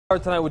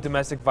Tonight with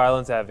domestic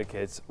violence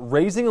advocates,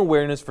 raising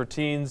awareness for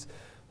teens,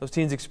 those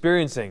teens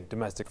experiencing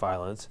domestic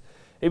violence.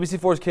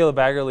 ABC4's Kayla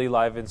Baggerly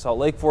live in Salt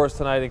Lake for us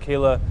tonight. And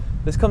Kayla,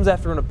 this comes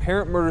after an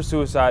apparent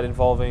murder-suicide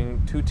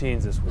involving two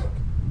teens this week.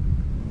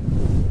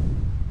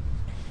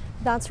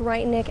 That's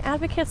right, Nick.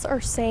 Advocates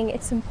are saying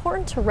it's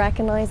important to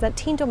recognize that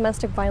teen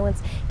domestic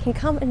violence can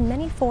come in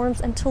many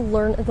forms and to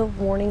learn the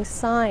warning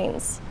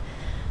signs.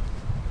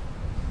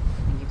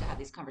 We need to have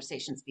these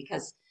conversations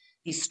because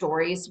these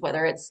stories,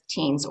 whether it's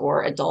teens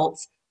or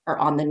adults, are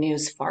on the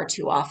news far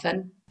too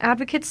often.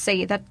 Advocates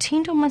say that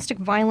teen domestic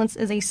violence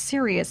is a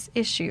serious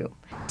issue.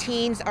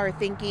 Teens are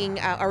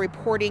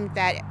reporting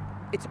that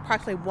it's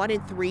approximately 1 in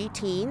 3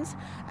 teens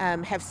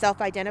have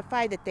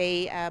self-identified that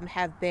they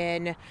have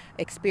been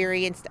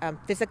experienced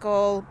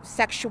physical,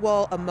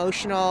 sexual,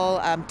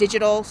 emotional,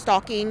 digital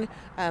stalking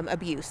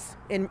abuse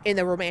in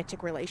the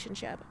romantic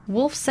relationship.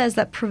 Wolf says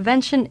that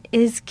prevention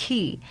is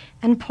key,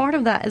 and part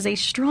of that is a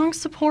strong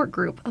support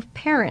group of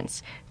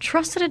parents,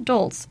 trusted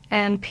adults,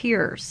 and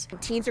peers.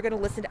 Teens are going to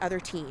listen to other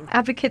teens.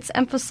 Advocates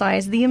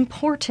emphasize the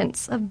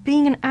importance of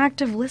being an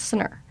active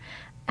listener.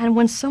 And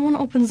when someone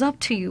opens up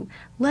to you,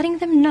 letting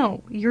them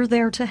know you're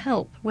there to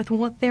help with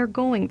what they're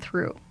going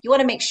through. You want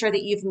to make sure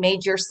that you've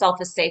made yourself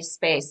a safe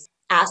space.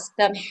 Ask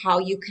them how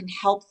you can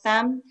help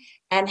them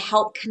and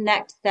help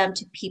connect them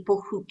to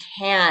people who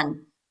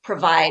can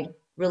provide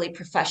really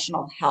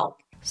professional help.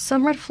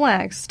 Some red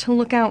flags to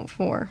look out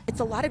for.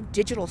 It's a lot of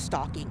digital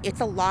stalking.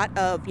 It's a lot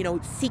of,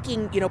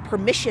 seeking,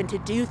 permission to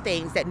do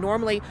things that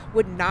normally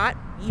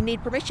you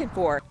need permission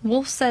for.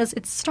 Wolf says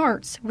it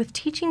starts with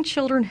teaching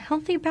children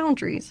healthy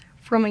boundaries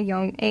from a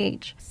young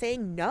age.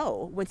 Saying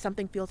no when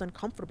something feels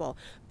uncomfortable.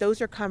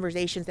 Those are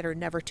conversations that are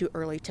never too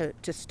early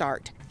to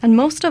start. And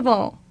most of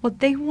all, what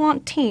they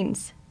want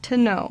teens to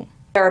know.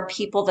 There are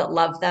people that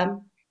love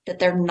them, that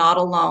they're not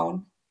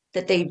alone,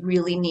 that they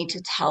really need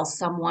to tell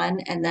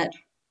someone, and that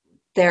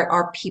there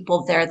are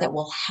people there that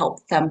will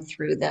help them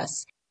through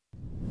this.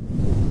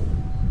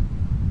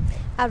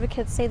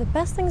 Advocates say the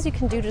best things you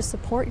can do to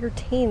support your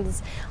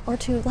teens are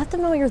to let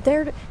them know you're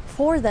there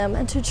for them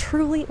and to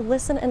truly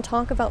listen and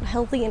talk about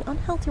healthy and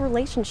unhealthy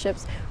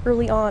relationships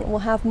early on. We'll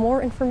have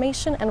more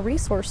information and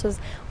resources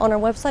on our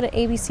website at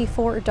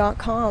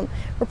abc4.com.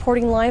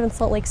 Reporting live in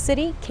Salt Lake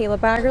City, Kayla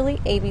Baggerly,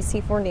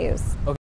 ABC4 News.